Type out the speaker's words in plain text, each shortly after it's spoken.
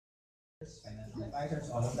financial advisors,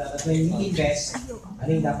 all of that. At when we invest, ano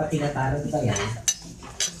yung dapat tinatanong ba yan?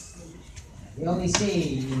 They always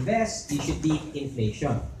say, invest, you should beat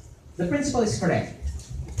inflation. The principle is correct.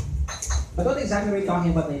 But what exactly are we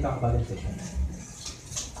talking about when you talk about inflation?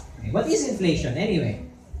 Okay, what is inflation anyway?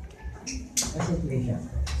 What's inflation?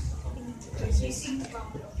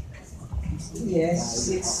 Yes,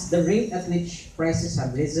 it's the rate at which prices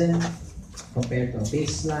have risen compared to a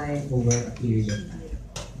baseline over a period of time.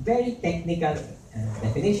 Very technical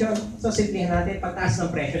definition. So, simplihan natin, pagtaas ng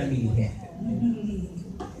presyo ng bilihin.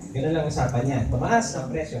 Ganun lang usapan niya. Tumaas ang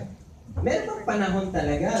presyo. Meron bang panahon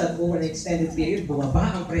talaga at over an extended period,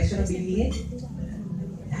 bumaba ang presyo ng bilihin?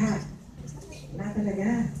 Wala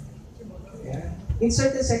talaga. Yeah. In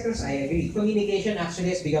certain sectors, I agree. Communication actually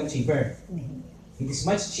has become cheaper. It is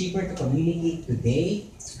much cheaper to communicate today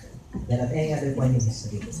than at any other point in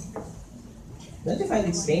history. Don't you find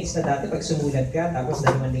it strange na dati pag sumulat ka, tapos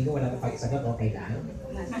 2 linggo wala kang pakisagot, okay lang?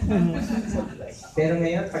 Pero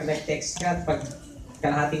ngayon, pag nag-text ka, pag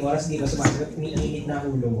kalahating oras di ba sumasagot, umiinit na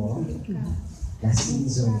ulo mo,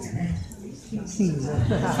 na-season ka na. Season.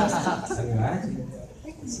 Diba?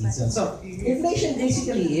 Season. So, inflation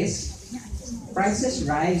basically is prices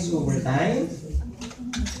rise over time,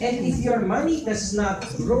 and if your money does not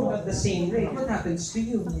grow at the same rate, what happens to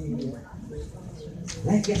you?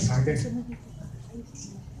 Life gets harder.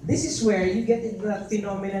 This is where you get into that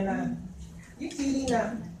phenomena na yung feeling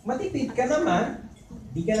na matipid ka naman,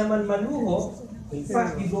 di ka naman maluho. In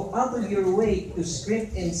fact, you go out of your way to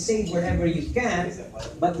scrimp and save wherever you can,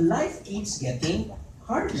 but life keeps getting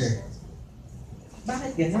harder.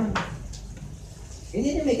 Bakit ganon?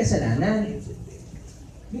 Hindi na may kasalanan.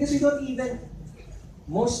 Because we don't even,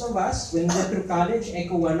 most of us, when we went through college,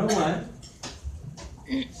 Eco 101,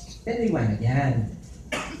 then liwanag yan.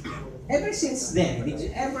 Ever since then, did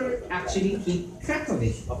you ever actually keep track of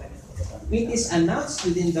it? It is announced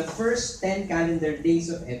within the first 10 calendar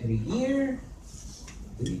days of every year.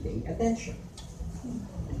 Do we pay attention?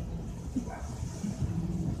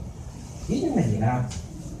 Yun yung mahirap.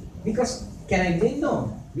 Because, can I blame?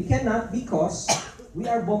 No. We cannot because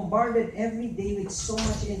we are bombarded every day with so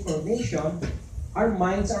much information. Our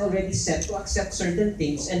minds are already set to accept certain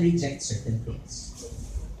things and reject certain things.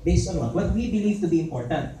 Based on what? What we believe to be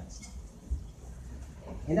important.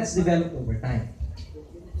 And that's developed over time.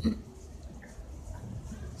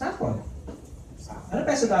 Sample. Ano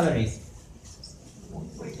peso dollar rate?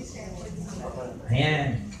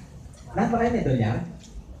 Ayan. Lahat ba kayo may dolyar?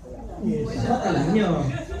 Yes. Ba't alam nyo?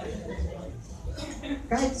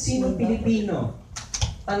 Kahit sinong Pilipino,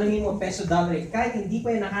 tanungin mo peso dollar rate, kahit hindi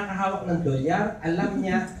pa yung nakakahawak ng dolyar, alam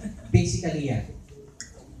niya basically yan.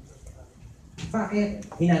 Bakit?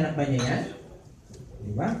 Hinanap ba niya yan?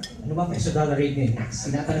 Diba? Ano ba peso dollar rate ngayon?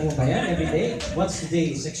 Sinatanong mo ba yan every day? What's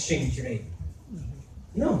today's exchange rate?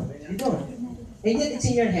 No, you don't. And yet it's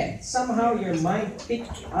in your head. Somehow your mind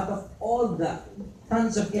picked out of all the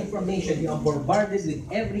tons of information you are bombarded with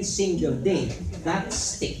every single day. That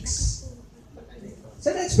sticks. So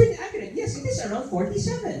that's pretty accurate. Yes, it is around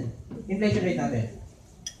 47. Inflation rate natin.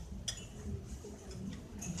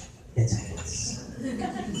 That's science.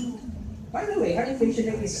 By the way, our inflation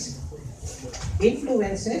rate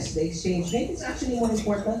influences the exchange rate. It's actually more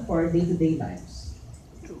important for our day-to-day lives.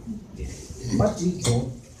 But we don't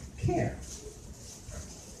care.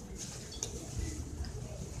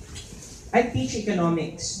 I teach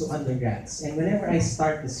economics to undergrads, and whenever I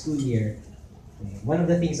start the school year, one of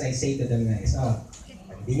the things I say to them is,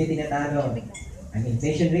 hindi nyo tinatalo ang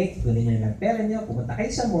inflation rate, kunin nyo lang pera nyo, pumunta kayo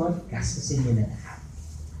sa mall, gastusin nyo na lahat.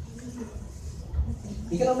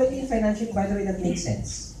 Economically and financially, by the way, that makes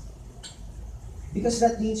sense. Because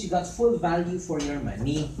that means you got full value for your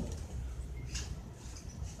money.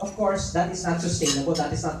 Of course, that is not sustainable,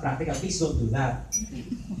 that is not practical. Please don't do that.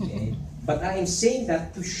 Okay? But I am saying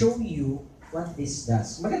that to show you what this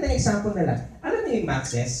does. Magandang example na lang. Alam niyo yung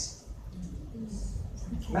Max's?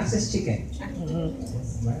 Max's chicken.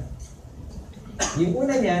 Yung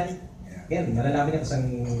una niyan, again, malalaman niyo sa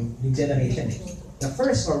new generation. The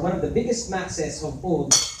first or one of the biggest Max's of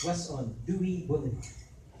old was on Dewey Boulevard.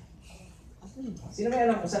 Sino may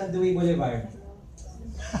alam kung saan ang Dewey Boulevard?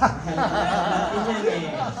 Natin yan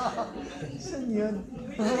eh. Saan yun?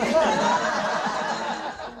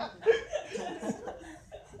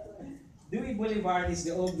 Dewey Boulevard is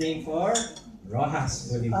the old name for Rojas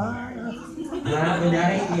Boulevard.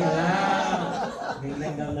 Kunyari, hindi alam.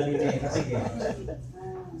 Biglang daw narinig. Sige.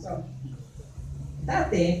 So,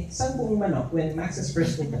 dati, isang buong manok, when Max's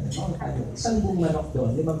first opened, isang buong manok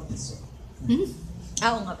doon, 5 piso.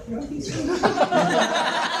 Oo nga. 5 piso.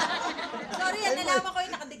 Sorry, nalaman ko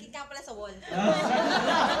yung nakadikit ka pala sa wall.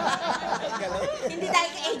 Hindi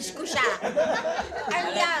dahil age ko siya.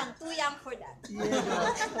 I'm young. Too young for that.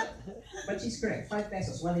 But she's correct. 5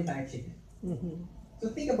 pesos, one entire chicken. So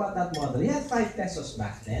think about that model. You had 5 pesos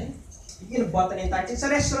back then. You could have bought an entire chicken. Sa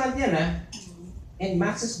restaurant yan, ha? And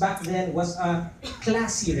Max's back then was a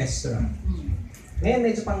classy restaurant. Ngayon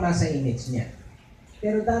medyo pang nasa image niya.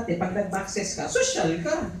 Pero dati, pag nag-Max's ka, social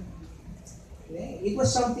ka. It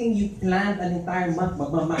was something you planned an entire month,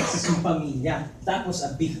 magmamaxes yung pamilya. That was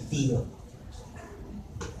a big deal.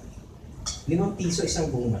 5 piso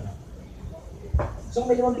isang buong manok. So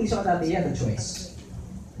kung may 5 piso ka dati, you have a choice.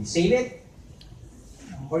 You save it,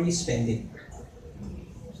 or you spend it.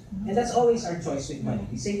 And that's always our choice with money.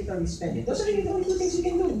 We save it or we spend it. Those are really the only 2 things you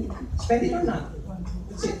can do. Spend it or not.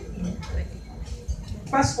 That's it.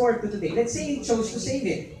 Fast forward to today. Let's say you chose to save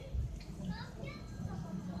it.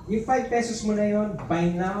 Yung 5 pesos mo na yun,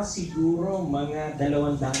 by now siguro mga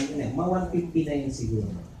 200 yun eh. Mga 150 na yun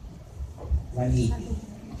siguro.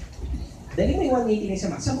 180. Dali mo yung 180 na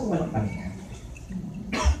isa, saan mo manok kami?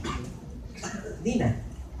 Di na.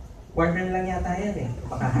 Quarter na lang yata yan eh.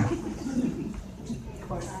 Pakaha.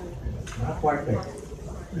 Mga quarter.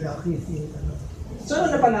 So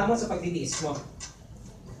ano napala mo sa pagtitiis mo?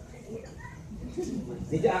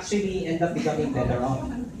 Did you actually end up becoming better off?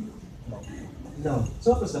 No.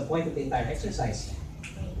 So what was the point of the entire exercise?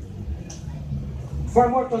 For a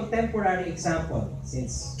more contemporary example,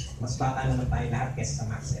 since mas bata naman tayo lahat kesa sa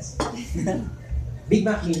Max's. Big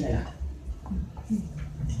Mac meal na lang.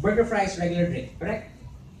 Burger, fries, regular drink, correct?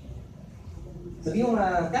 Sabi mo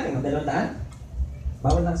kami, mag-200?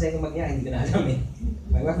 Bawal lang sa'yo mag-niya, hindi ko na alam eh.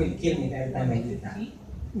 My wife will kill me every time I eat that.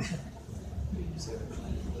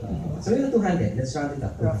 Sabi mo 200, let's round it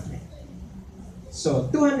up. 200. So,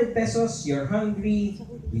 200 pesos, you're hungry,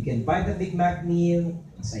 you can buy the Big Mac meal,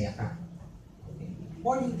 masaya ka. Okay.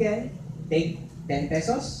 Or you can take 10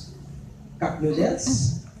 pesos, cup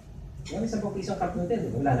noodles. May 10 piso cup noodles,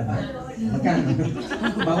 wala na ba? Magkano?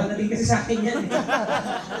 Bawal na din kasi sa akin yan eh.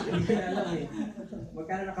 Hindi ko na alam eh.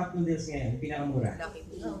 Magkano na cup noodles ngayon? Pinakamura?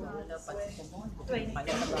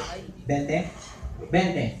 20? 20?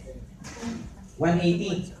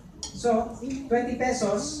 180. So, 20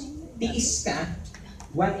 pesos, tiis ka,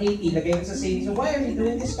 180, lagay mo sa savings. So, why are you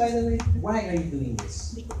doing this, by the way? Why are you doing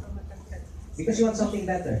this? Because you want something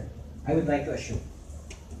better. I would like to assume.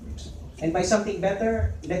 And by something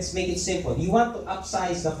better, let's make it simple. You want to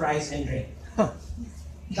upsize the fries and drink.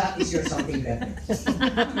 That is your something better.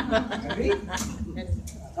 Agree?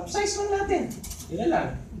 Upsize lang natin. Yun na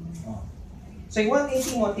lang. Oh. So, yung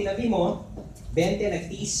 180 mo, tinabi mo, 20,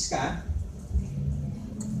 nagtiis ka.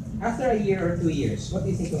 After a year or 2 years, what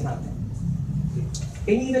do you think will happen?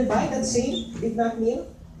 Can you even buy that same Big Mac meal?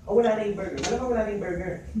 O wala na yung burger? Wala na yung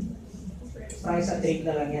burger. Fries at drink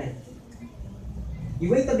na lang yan. You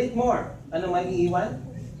wait a bit more. Ano man iiwan?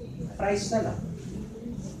 Fries na lang.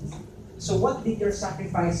 So what did your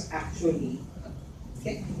sacrifice actually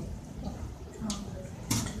get?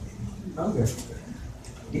 Hunger.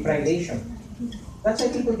 Deprivation. That's why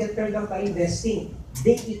people get turned off by investing.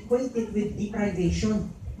 They equate it with deprivation.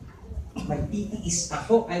 Magtitiis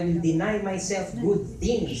ako, I will deny myself good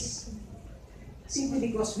things.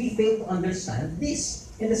 Simply because we fail to understand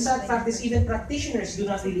this. And the sad fact is even practitioners do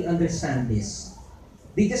not really understand this.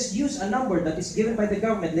 They just use a number that is given by the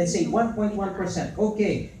government, let's say 1.1%.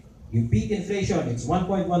 Okay, you beat inflation, it's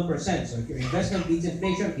 1.1%. So if your investment beats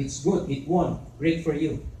inflation, it's good, it won, great for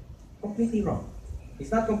you. Completely wrong.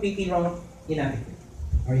 If not completely wrong, inadequate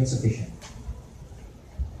or insufficient.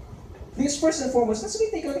 Because first and foremost, let's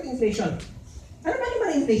take a look at inflation. Ano ba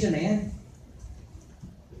naman inflation na yan?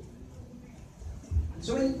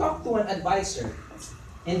 So when you talk to an advisor,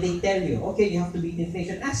 and they tell you, okay, you have to beat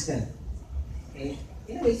inflation, ask them. Okay?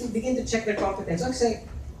 In a way, to begin to check their competence. So say,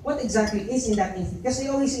 what exactly is in that inflation? Because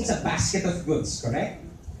they always say it's a basket of goods, correct?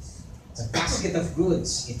 It's a basket of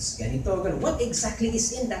goods. It's ganito, ganito. What exactly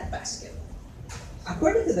is in that basket?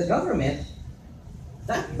 According to the government,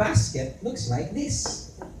 that basket looks like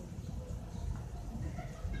this.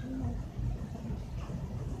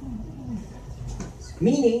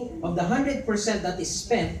 Meaning, of the 100% that is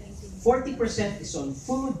spent, 40% is on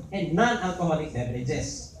food and non-alcoholic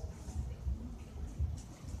beverages.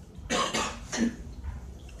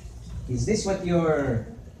 Is this what your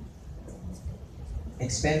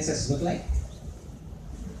expenses look like?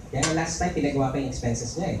 Kaya last time, pinagawa pa yung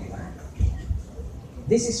expenses niya, di ba?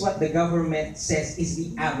 This is what the government says is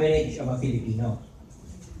the average of a Filipino.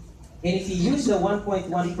 And if you use the 1.1%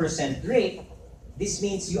 rate, this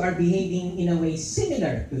means you are behaving in a way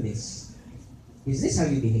similar to this. Is this how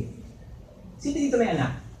you behave? Sino dito may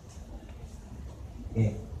anak?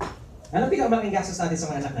 Okay. Ano pinakamalaking gastos natin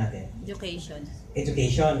sa mga anak natin? Education.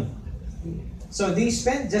 Education. So, do you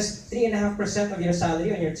spend just 3.5% of your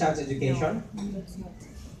salary on your child's education?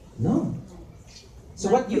 No.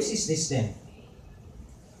 So, what use is this then?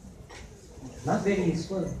 Not very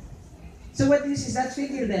useful. So, what use is that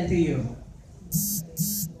figure then to you?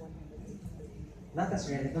 Not as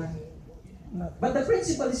relevant. But the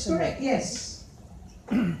principle is correct, yes.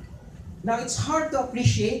 Now, it's hard to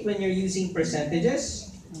appreciate when you're using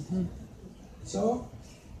percentages. So,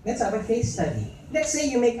 let's have a case study. Let's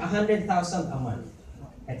say you make 100,000 a month.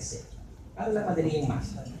 Let's say. Para lang madali yung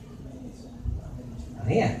math.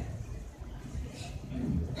 Ayan.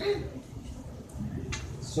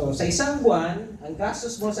 So, sa isang buwan, ang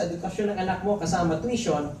gastos mo sa edukasyon ng anak mo kasama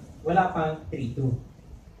tuition, wala pang 3,200.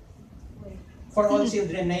 For all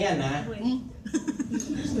children na yan, ha?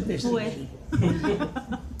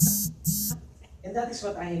 And that is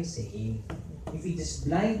what I am saying. If we just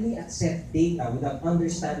blindly accept data without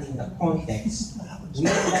understanding the context, we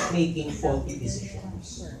end up making faulty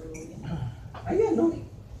decisions. Ayan, no?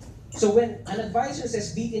 So when an advisor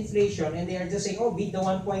says beat inflation and they are just saying, oh, beat the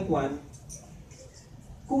 1.1,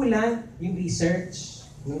 kulang yung research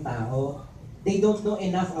ng tao. They don't know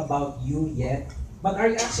enough about you yet. But are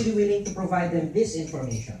you actually willing to provide them this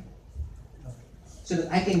information? So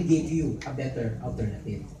that I can give you a better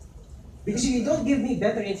alternative. Because if you don't give me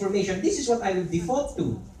better information, this is what I will default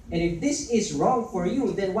to. And if this is wrong for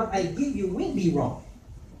you, then what I give you will be wrong.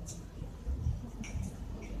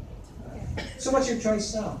 So what's your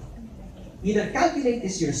choice now? Either calculate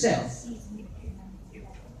this yourself,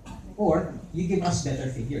 or you give us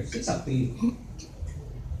better figures. It's up to you.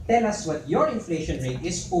 Tell us what your inflation rate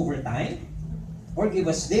is over time, or give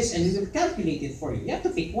us this and we will calculate it for you. You have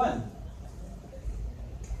to pick one.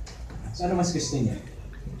 So ano mas gusto niyo?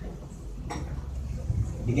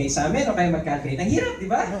 Bigay sa amin o kayo mag-calculate? Ang hirap, di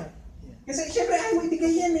ba? Kasi syempre ayaw mo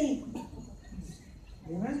ibigay yan eh.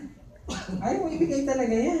 Di ba? Ayaw mo ibigay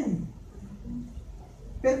talaga yan.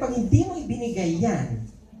 Pero pag hindi mo ibinigay yan,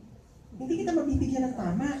 hindi kita mabibigyan ng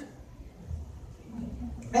tama.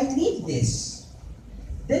 I need this.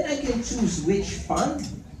 Then I can choose which fund,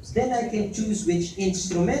 then I can choose which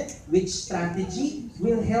instrument, which strategy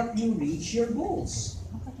will help you reach your goals.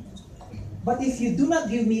 But if you do not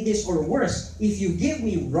give me this, or worse, if you give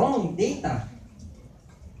me wrong data,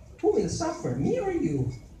 who will suffer, me or you?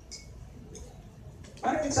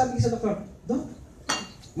 Parang nagsabi sa doktor, Dok,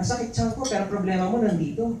 masakit siya ko, pero problema mo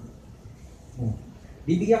nandito.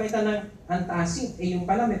 Bibigyan kita ng antacid, yung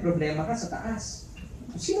pala may problema ka sa taas.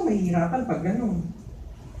 Sino mahihirapan pag ganun?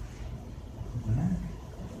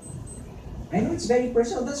 I know it's very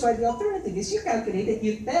personal, that's why the alternative is you calculate it,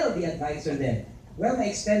 you tell the advisor then, well,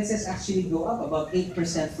 my expenses actually go up about 8%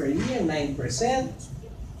 per year, 9%.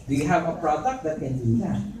 Do you have a product that can do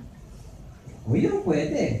that? O yun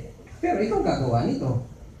pwede. Pero ikaw gagawa nito.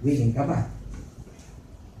 Willing ka ba?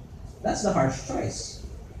 That's the harsh choice.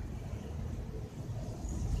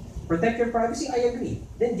 Protect your privacy, I agree.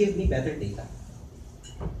 Then give me better data.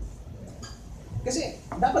 Kasi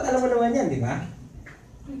dapat alam mo naman yan, di ba?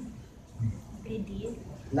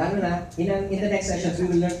 Lalo na, in the next session, we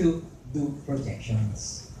will learn to do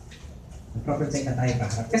projections. Magpa-project na tayo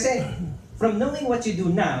kaharap. Kasi, from knowing what you do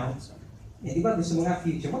now, di ba gusto mo nga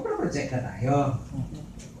future, magpa-project na tayo.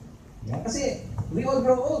 Kasi, we all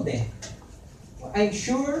grow old eh. I'm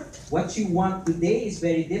sure what you want today is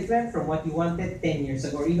very different from what you wanted 10 years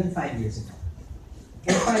ago or even 5 years ago.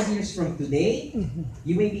 And 5 years from today,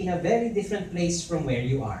 you may be in a very different place from where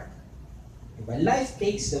you are. But life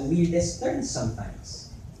takes the weirdest turns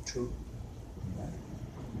sometimes. True.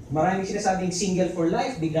 Maraming sinasabing single for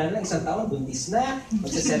life, bigla na lang isang taon, buntis na,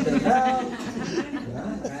 magsasettle down. Diba?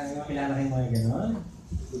 Makilala kayong mga ganon.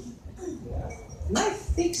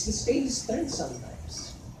 Life takes the strangest turns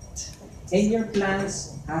sometimes. And your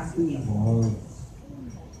plans have to evolve.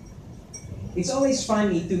 It's always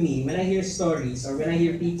funny to me when I hear stories or when I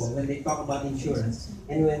hear people when they talk about insurance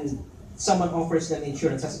and when someone offers them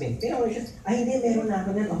insurance, sasabihin, pero ay hindi, meron na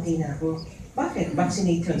ako yan, okay na ako. Bakit?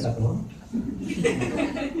 Vaccination ba to?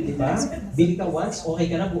 Diba? Bili ka once,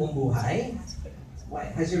 okay ka na buong buhay?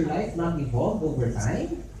 Why? Has your life not evolved over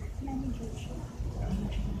time?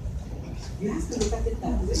 You have to look at it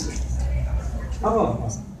that way.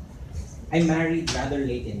 Ako, I married rather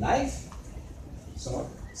late in life. So,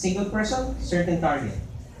 single person, certain target.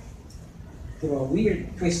 Through a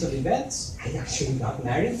weird twist of events, I actually got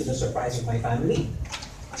married to the surprise of my family.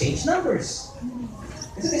 Change numbers.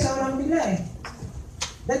 Kasi may sama lang bigla eh.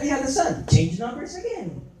 Then we had a son. Change numbers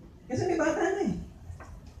again. Kasi may bata na eh.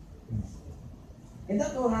 And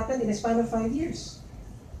that all happened in a span of 5 years.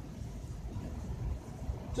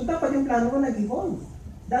 So dapat yung plano ko nag-evolve.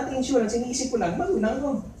 Dati insurance, iniisip ko lang, magulang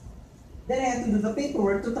ko. Then I had to do the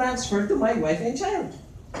paperwork to transfer to my wife and child.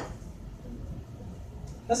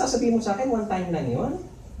 Tapos sasabihin mo sa akin, one time lang yun.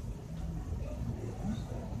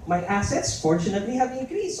 My assets, fortunately, have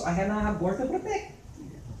increased. So I have more to protect.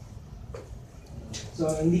 So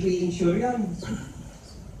hindi ko i-insure yun.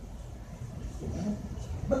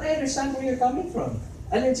 But I understand where you're coming from.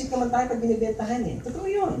 Allergic naman tayo pag binibentahan eh. Totoo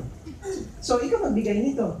yun. So ikaw magbigay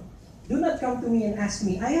nito. Do not come to me and ask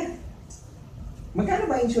me, Aya,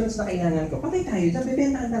 magkano ba insurance na kailangan ko? Patay tayo dyan,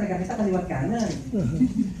 bibentahan talaga kita kaliwat kanan.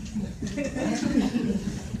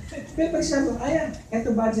 Pero pag sinabi mo, Aya,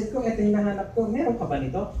 eto budget ko, eto yung nahanap ko, meron ka ba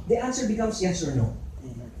nito? The answer becomes yes or no.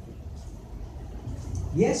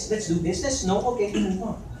 Yes, let's do business. No, okay,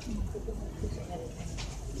 no.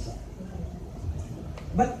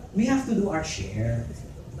 But we have to do our share.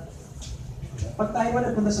 Pag tayo man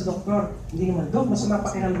nagpunta sa doktor, hindi naman, Dok, masama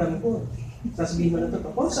pakiramdam ko. Sasabihin mo na ito,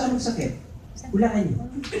 oh, saan ang sakit? Hulaan niyo.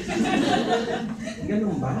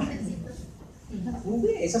 Ganun ba?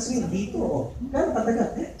 Hindi, sasabihin dito, oh. Gano'n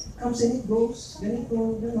katagal? Comes and it goes,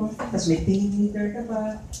 ganito, gano'n. Tapos may pain meter ka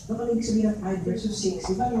pa. Baka ibig sabihin ng 5 versus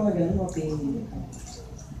 6, diba mga gano'n, mga pain meter.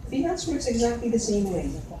 Finance works exactly the same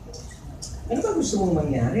way. Ano ba gusto mong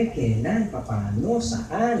mangyari? Kailan? Paano?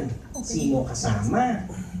 Saan? Sino kasama?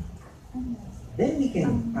 Then we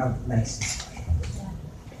can have nice discussion.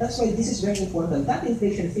 That's why this is very important. That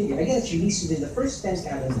inflation figure, again, it's released within the first 10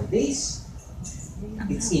 calendar days.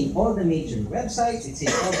 It's in all the major websites, it's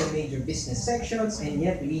in all the major business sections, and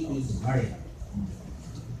yet we ignore it.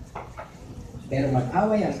 Pero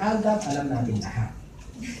mag-away ang ALDAP, alam natin lahat.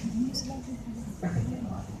 Bakit?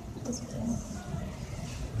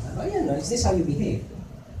 Oh, yan, no? Is this how you behave?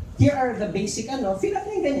 Here are the basic, fill up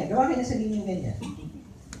na yung ganyan. Gawa kayo na sa linyong ganyan.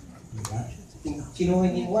 Diba? Kinuha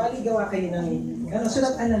niyo yung wali, gawa kayo ng, so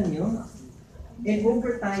that alam nyo. And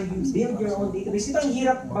over time, you build your own database. Diba ang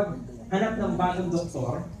hirap maghanap ng bagong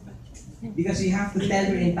doktor? Because you have to tell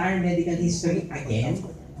your entire medical history again.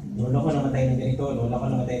 Lolo ko namatay ng ganito, lola ko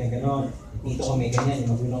namatay ng ganon. Tito ko may ganyan,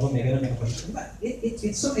 yung magulang ko may ganon, may kapatid. Diba?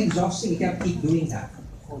 It's so exhausting, you can't keep doing that.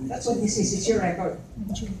 That's what this is. It's your record.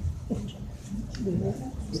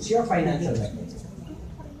 It's your financial record.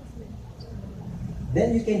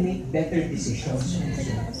 Then you can make better decisions.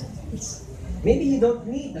 Maybe you don't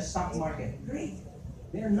need the stock market. Great.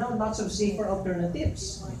 There are now lots of safer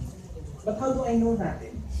alternatives. But how do I know that?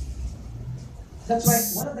 That's why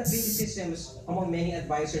one of the criticisms among many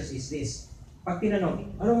advisors is this. Pag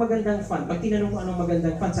tinanong, anong magandang fund? Pag tinanong mo anong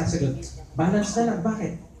magandang fund, sasagot, balance na lang.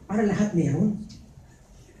 Bakit? Para lahat meron.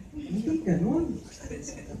 Hindi ganun.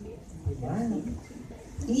 Diba?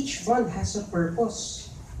 Each fund has a purpose.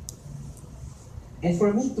 And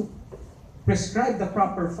for me to prescribe the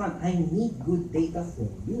proper fund, I need good data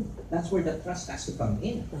from you. That's where the trust has to come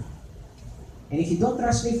in. And if you don't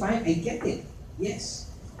trust me, fine, I get it.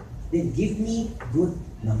 Yes. Then give me good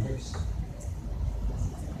numbers.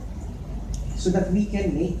 So that we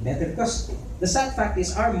can make better. Because the sad fact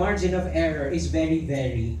is our margin of error is very,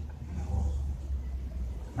 very low.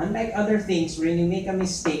 Unlike other things, when you make a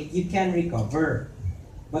mistake, you can recover.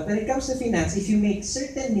 But when it comes to finance, if you make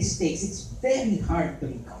certain mistakes, it's very hard to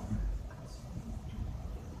recover.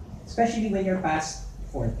 Especially when you're past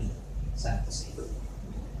 40, sad to say.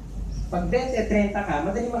 Pag 20-30 ka,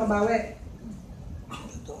 madali makabawi.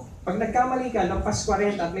 Pag nagkamali ka, lampas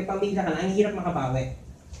 40 at may pamilya ka na, ang hirap makabawi.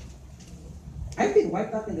 I've been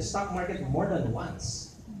wiped out in the stock market more than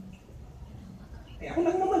once. Eh, ako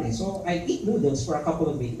lang naman eh. So, I eat noodles for a couple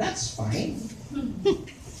of weeks. That's fine.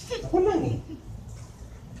 Ako lang eh.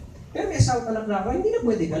 Pero may asawa anak na ako, hindi na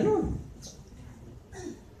pwede ganun.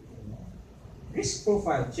 Risk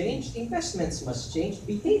profile change, investments must change,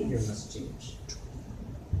 behavior must change.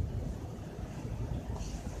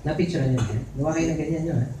 Napicture nyo yan? Gawa kayo ng ganyan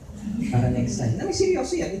nyo, ha? Para next time. I mean,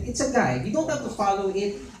 seriously, it's a guide. You don't have to follow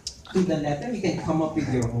it to the letter. You can come up with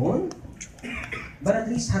your own. But at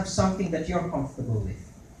least have something that you're comfortable with.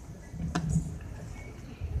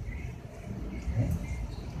 Okay?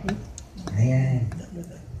 Ayan.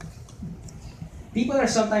 People are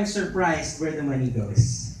sometimes surprised where the money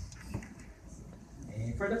goes.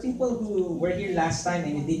 For the people who were here last time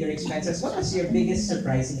and you did your expenses, what was your biggest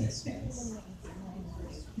surprising expense?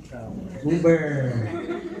 Uber.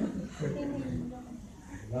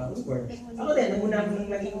 Uber. Ako din, nung una akong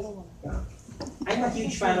naging... I'm a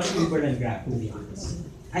huge fan of Uber and Grab, to be honest.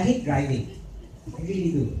 I hate driving. I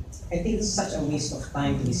really do. I think it's such a waste of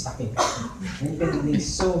time to be stuck in traffic. And you can be doing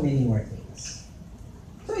so many more things.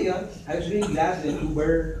 So yun, I was really glad when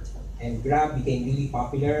Uber and Grab became really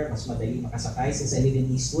popular, mas madali makasakay since I live in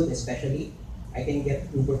Eastwood especially. I can get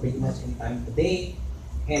Uber pretty much anytime of the day.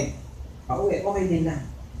 And pauwi, okay din na.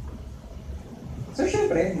 So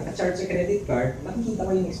syempre, naka-charge sa credit card, makikita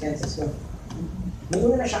ko yung expenses ko. Nung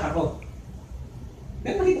una na-shock ako.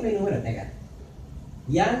 Pero makita ko yung numero, teka.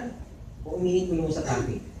 Yan, kung umihin ko lang sa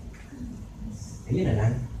traffic. Ayun na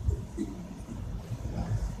lang.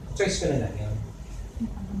 Choice ko na lang yun.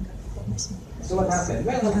 So what happened?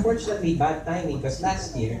 Well, unfortunately, bad timing because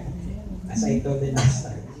last year, as I told you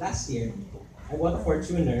last year, I bought a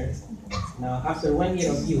Fortuner. Now, after 1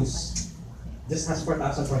 year of use, just has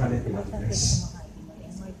 4,400 kilometers.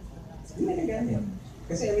 Hindi na nagamit.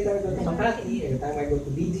 Kasi every time I go to Makati, every time I go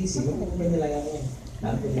to BGC, magpupunta nila yan.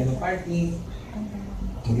 Tapos nila ng party,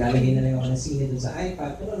 maglalagay na lang ako ng sine dun sa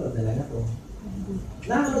iPad, pero na lang ako.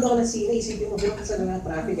 Nakakanood ako ng sine, isipin mo, bilang kasama ng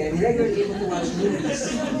traffic, I'm regularly able to watch movies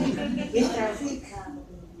in traffic.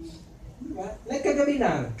 Diba? Like kagabi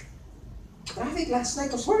lang, traffic last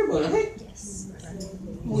night was horrible, right? Yes.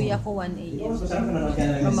 Uwi ako 1 a.m. Mas masarap na nanood ka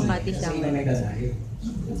na lang ng Makati sine, siya. kasi yun ang nagdadayo.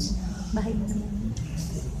 Bahay mo naman.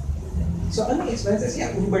 So, anong expenses?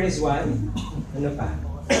 Yeah, Uber is one. Ano pa?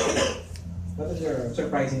 What is your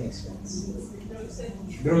surprising expense?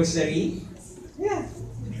 Grocery? Yeah.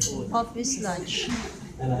 Office lunch.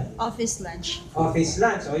 Ano? Office lunch. Office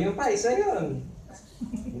lunch. O, yung pa, isa yun.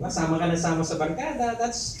 Diba, sama ka na sama sa barkada.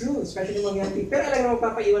 That's true, especially mga young people. Pero alam mo,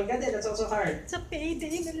 magpapaiwan ka din. That's also hard. Sa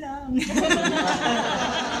payday na lang.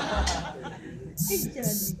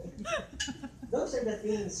 Those are the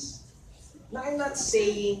things. Now, I'm not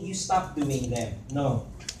saying you stop doing them. No.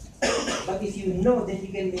 But if you know, then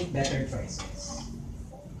you can make better choices.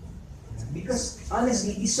 Because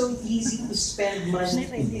honestly, it's so easy to spend money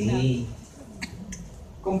today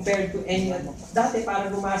compared to any other. Dati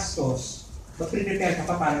para gumastos, mag-prepare ka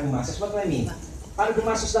pa para gumastos. What do I mean? Para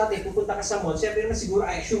gumastos dati, pupunta ka sa mall, siyempre naman siguro,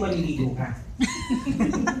 I assume maliligo ka.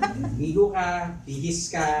 Ligo ka,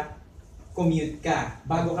 bihis ka, commute ka,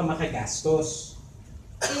 bago ka makagastos.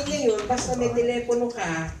 Eh ngayon, basta may telepono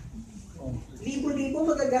ka, libo-libo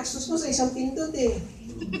magagastos mo sa isang pindot eh.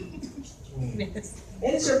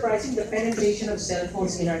 And it's surprising the penetration of cell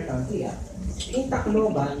phones in our country. In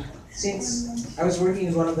Tacloban, since I was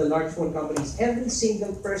working in one of the large phone companies, every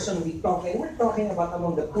single person we talk, and we're talking about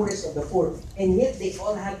among the poorest of the poor, and yet they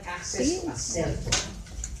all have access to a cell phone.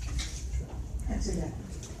 That's it.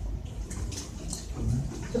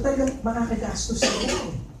 So talagang makakagastos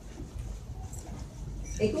sila.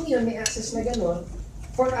 Eh kung yun, may access na gano'n,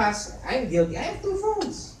 for us, I'm guilty. I have 2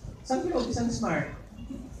 phones. Isang globe, isang smart.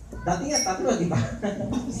 Dati nga, 3, di ba?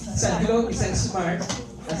 Isang globe, isang smart,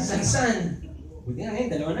 at isang sun. Buti nga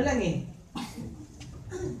ngayon, 2 na lang eh.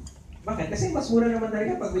 Bakit? Kasi mas mura naman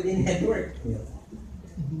talaga pag within network.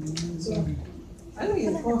 So, ano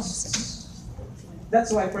yung costs?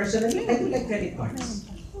 That's why personally, I do like credit cards.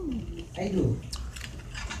 I do.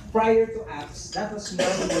 Prior to apps, that was my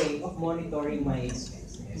way of monitoring my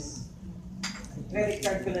expenses. Credit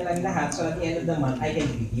card ko na lang lahat, so at the end of the month, I can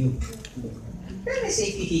review. Pero may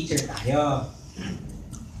safety feature tayo.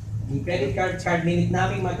 Yung credit card limit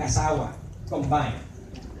naming mag-asawa, combined,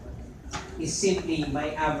 is simply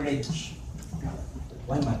my average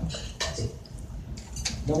 1 month. That's it.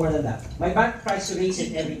 No more than that. My bank tries to raise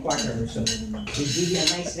it every quarter or so. They give you a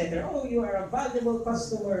nice letter, oh, you are a valuable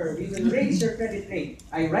customer, we will raise your credit rate.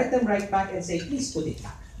 I write them right back and say, please put it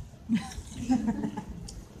back.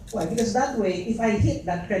 Why? Because that way, if I hit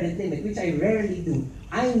that credit limit, which I rarely do,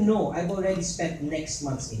 I know I've already spent next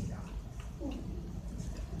month's income.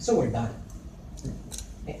 So we're done.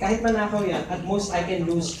 Eh, kahit manakaw yan, at most I can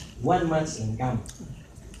lose 1 month's income.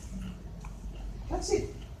 That's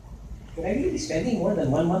it. Could I really be spending more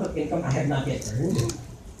than 1 month of income I have not yet earned?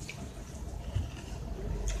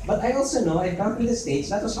 But I also know I've come to the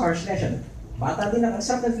stage, that was harsh lesson. Bata din ang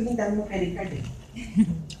sarap ng feeling dahil mo credit card eh.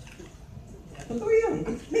 Totoo yun.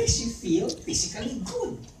 It makes you feel physically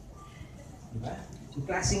good. Diba? Yung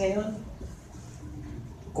klase ngayon,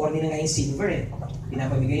 corny na nga yung silver eh.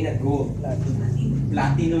 Pinapamigay na gold,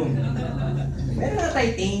 platinum. Meron na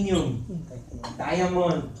titanium,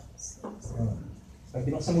 diamond. Pag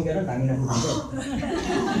binuksan mo gano'n, dami na dito.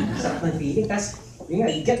 Sarap ng feeling. Tapos, yun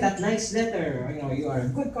nga, you get that nice letter. You are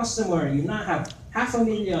a good customer. You now have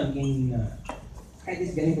 500,000 in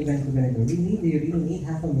credit, ganito. Really? Do you really need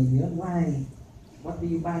 500,000? Why? What do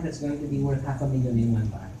you buy that's going to be worth 500,000 in 1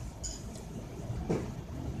 month?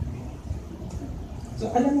 So,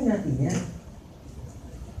 alamin natin yan.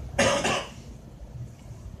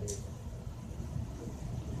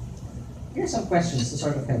 Here are some questions to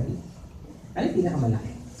sort of help you. Ano yung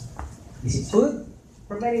pinakamalaki? Is it food?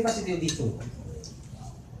 For many of us, it will be food.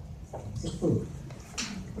 Is it food?